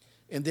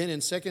 And then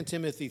in 2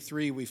 Timothy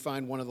 3, we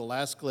find one of the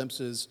last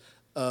glimpses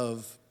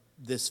of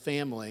this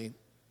family.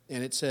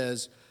 And it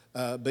says,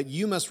 but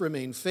you must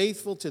remain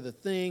faithful to the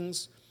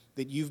things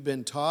that you've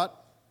been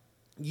taught.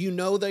 You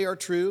know they are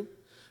true,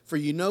 for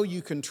you know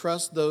you can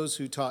trust those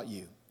who taught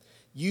you.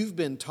 You've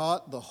been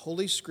taught the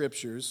Holy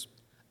Scriptures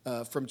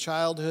from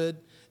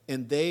childhood,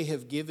 and they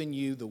have given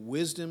you the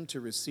wisdom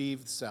to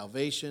receive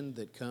salvation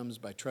that comes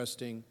by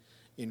trusting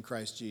in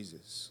Christ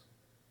Jesus.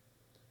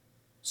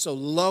 So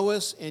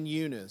Lois and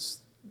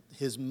Eunice,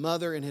 his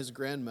mother and his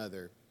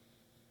grandmother,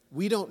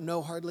 we don't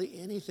know hardly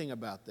anything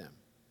about them.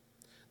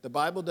 The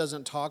Bible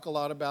doesn't talk a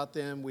lot about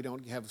them. We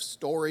don't have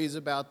stories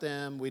about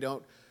them. We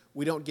don't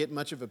get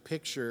much of a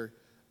picture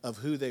of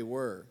who they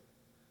were.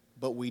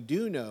 But we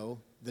do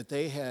know that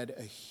they had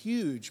a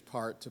huge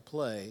part to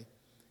play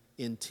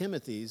in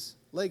Timothy's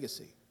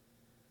legacy.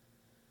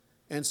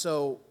 And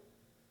so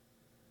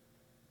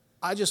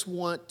I just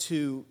want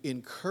to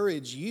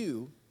encourage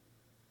you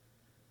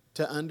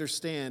to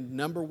understand,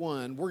 number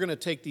one, we're going to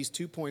take these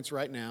 2 points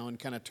right now and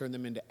kind of turn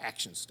them into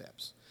action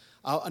steps.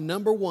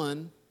 Number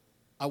one,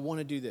 I want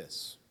to do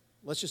this.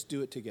 Let's just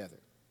do it together.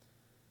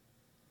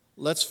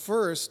 Let's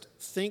first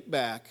think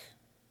back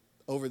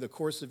over the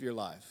course of your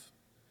life.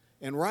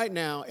 And right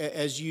now,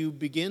 as you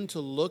begin to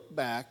look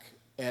back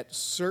at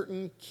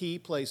certain key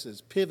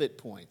places, pivot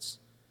points,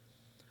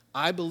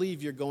 I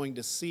believe you're going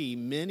to see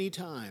many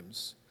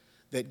times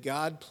that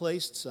God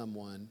placed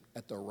someone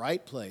at the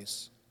right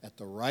place at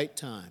the right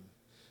time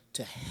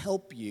to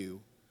help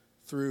you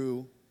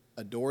through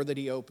a door that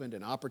he opened,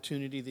 an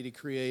opportunity that he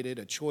created,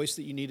 a choice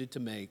that you needed to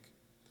make.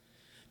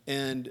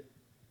 And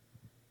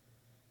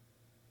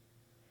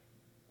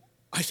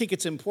I think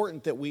it's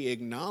important that we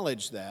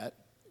acknowledge that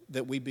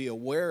we be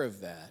aware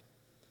of that,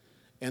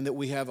 and that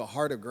we have a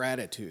heart of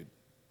gratitude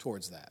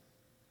towards that.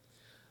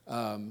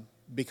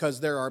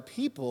 Because there are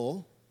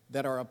people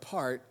that are a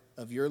part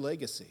of your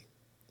legacy.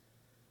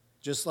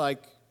 Just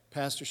like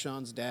Pastor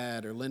Sean's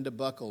dad or Linda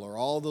Buckle or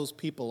all those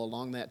people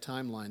along that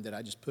timeline that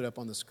I just put up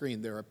on the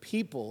screen. There are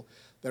people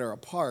that are a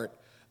part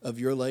of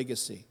your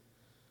legacy.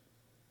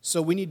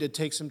 So we need to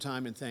take some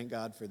time and thank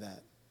God for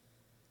that.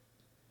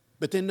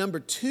 But then number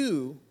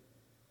two,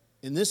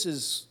 and this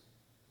has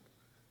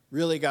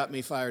really got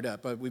me fired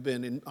up. We've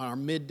been in our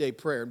midday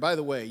prayer. And by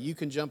the way, you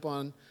can jump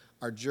on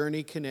our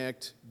Journey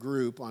Connect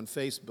group on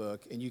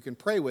Facebook, and you can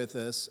pray with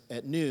us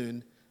at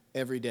noon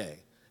every day.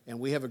 And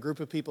we have a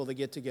group of people that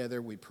get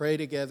together. We pray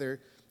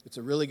together. It's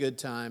a really good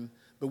time.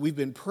 But we've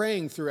been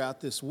praying throughout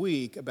this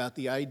week about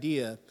the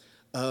idea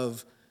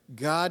of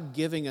God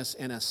giving us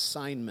an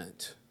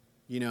assignment.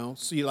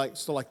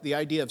 So the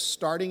idea of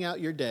starting out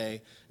your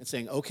day and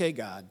saying, okay,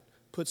 God,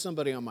 put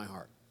somebody on my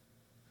heart.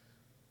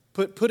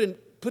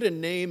 Put a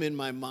name in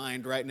my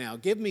mind right now.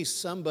 Give me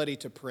somebody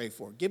to pray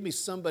for. Give me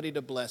somebody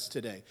to bless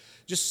today.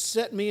 Just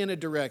set me in a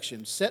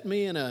direction. Set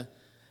me in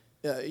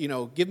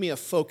give me a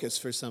focus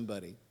for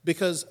somebody.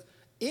 Because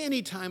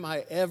anytime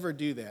I ever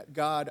do that,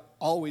 God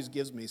always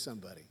gives me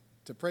somebody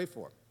to pray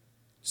for.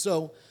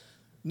 So,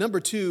 number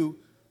 2,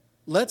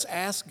 let's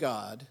ask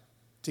God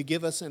to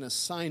give us an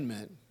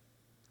assignment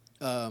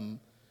to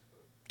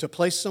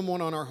place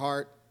someone on our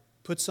heart,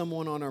 put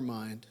someone on our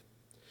mind.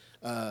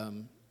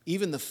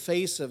 Even the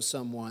face of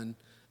someone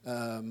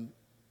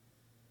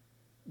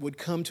would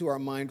come to our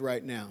mind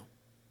right now.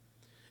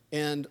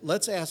 And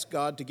let's ask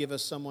God to give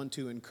us someone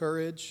to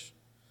encourage,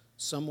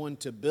 someone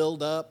to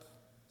build up,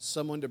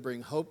 someone to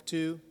bring hope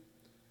to.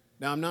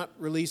 Now, I'm not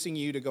releasing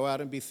you to go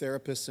out and be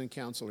therapists and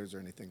counselors or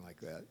anything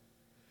like that.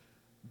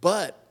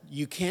 But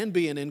you can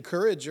be an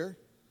encourager,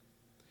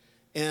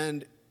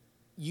 and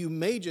you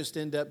may just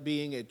end up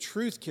being a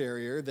truth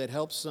carrier that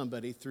helps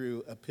somebody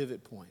through a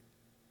pivot point.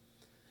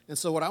 And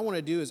so what I want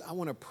to do is I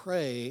want to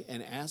pray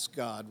and ask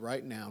God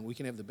right now, and we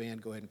can have the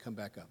band go ahead and come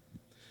back up.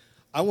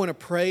 I want to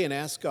pray and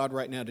ask God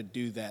right now to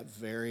do that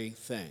very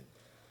thing.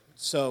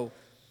 So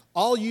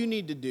all you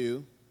need to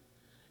do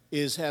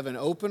is have an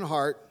open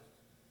heart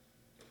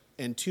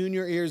and tune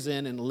your ears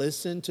in and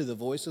listen to the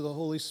voice of the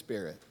Holy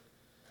Spirit.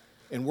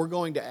 And we're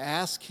going to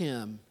ask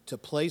Him to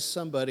place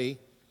somebody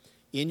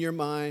in your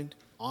mind,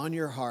 on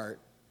your heart,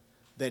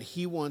 that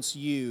He wants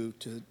you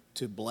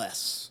to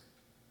bless,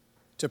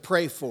 to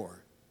pray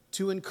for,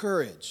 to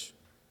encourage.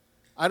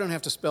 I don't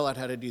have to spell out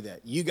how to do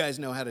that. You guys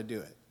know how to do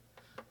it.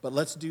 But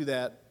let's do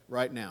that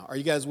right now. Are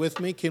you guys with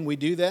me? Can we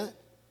do that? Yes.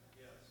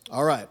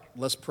 All right,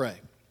 let's pray.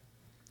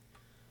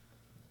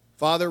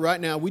 Father, right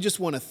now, we just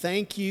want to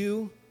thank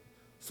you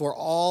for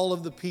all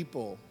of the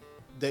people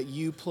that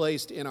you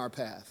placed in our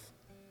path.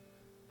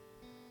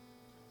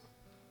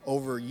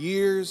 Over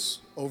years,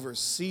 over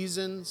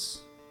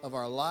seasons of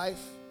our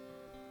life.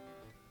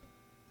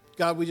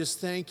 God, we just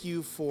thank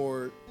you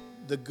for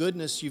the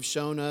goodness you've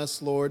shown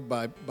us, Lord,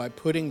 by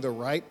putting the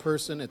right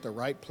person at the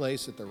right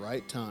place at the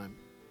right time.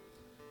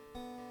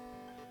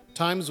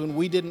 Times when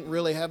we didn't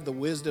really have the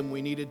wisdom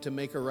we needed to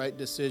make a right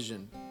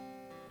decision.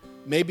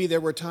 Maybe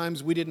there were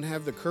times we didn't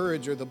have the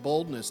courage or the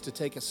boldness to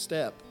take a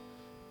step,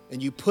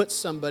 and you put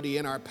somebody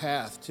in our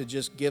path to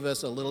just give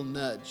us a little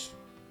nudge.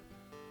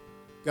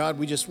 God,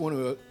 we just want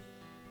to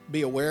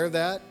be aware of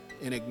that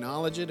and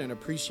acknowledge it and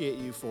appreciate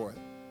you for it.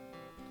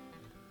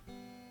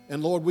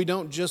 And Lord, we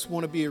don't just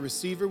want to be a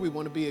receiver, we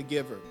want to be a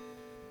giver.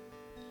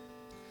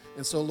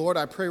 And so, Lord,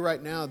 I pray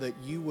right now that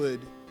you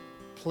would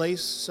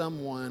place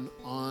someone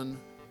on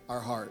our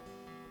heart.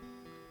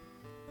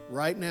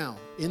 Right now,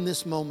 in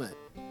this moment,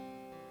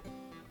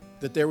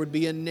 that there would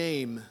be a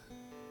name,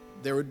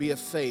 there would be a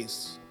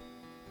face,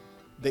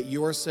 that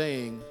you're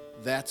saying,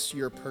 that's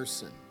your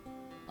person.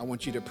 I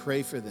want you to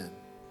pray for them.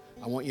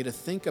 I want you to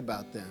think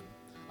about them.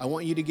 I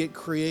want you to get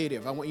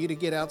creative. I want you to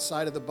get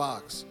outside of the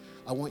box.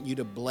 I want you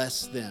to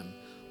bless them.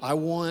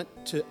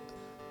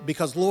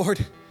 Because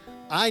Lord,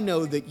 I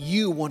know that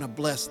you want to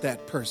bless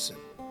that person.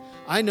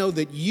 I know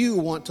that you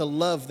want to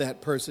love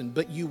that person,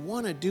 but you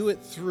want to do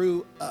it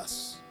through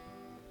us.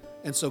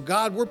 And so,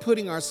 God, we're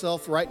putting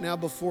ourselves right now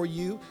before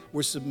you.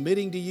 We're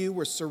submitting to you.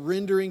 We're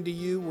surrendering to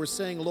you. We're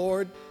saying,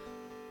 Lord,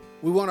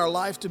 we want our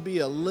life to be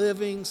a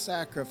living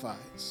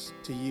sacrifice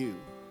to you.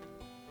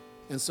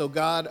 And so,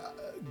 God,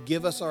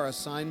 give us our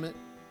assignment.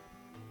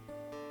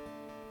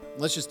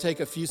 Let's just take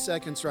a few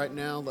seconds right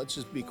now. Let's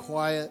just be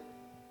quiet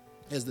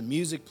as the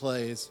music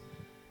plays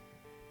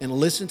and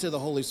listen to the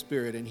Holy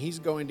Spirit. And He's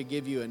going to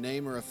give you a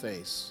name or a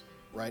face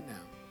right now.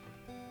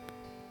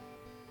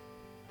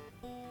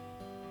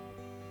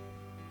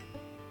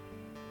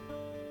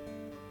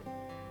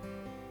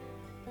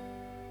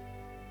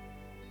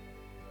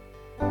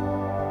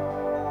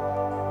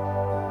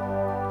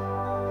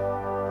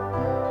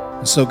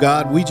 So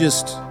God,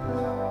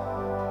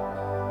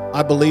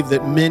 I believe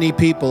that many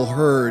people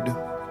heard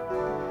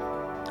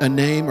a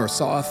name or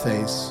saw a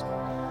face.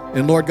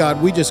 And Lord God,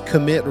 we just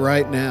commit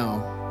right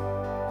now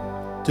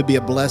to be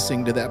a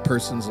blessing to that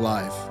person's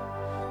life,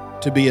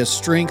 to be a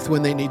strength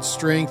when they need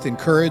strength,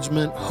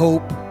 encouragement,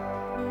 hope,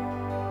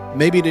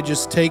 maybe to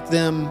just take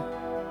them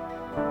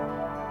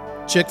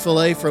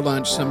Chick-fil-A for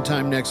lunch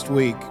sometime next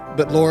week.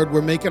 But Lord,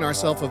 we're making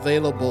ourselves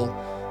available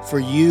for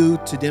you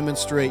to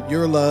demonstrate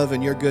your love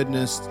and your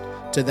goodness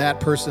to that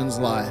person's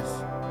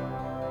life.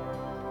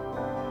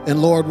 And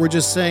Lord, we're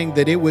just saying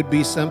that it would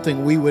be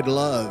something we would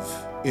love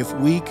if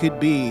we could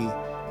be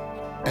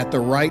at the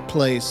right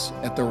place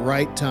at the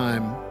right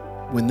time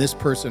when this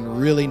person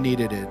really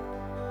needed it,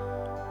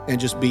 and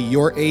just be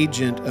your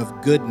agent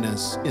of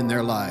goodness in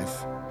their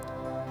life.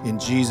 In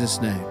Jesus'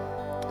 name,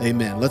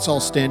 amen. Let's all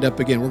stand up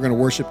again. We're going to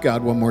worship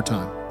God one more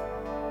time.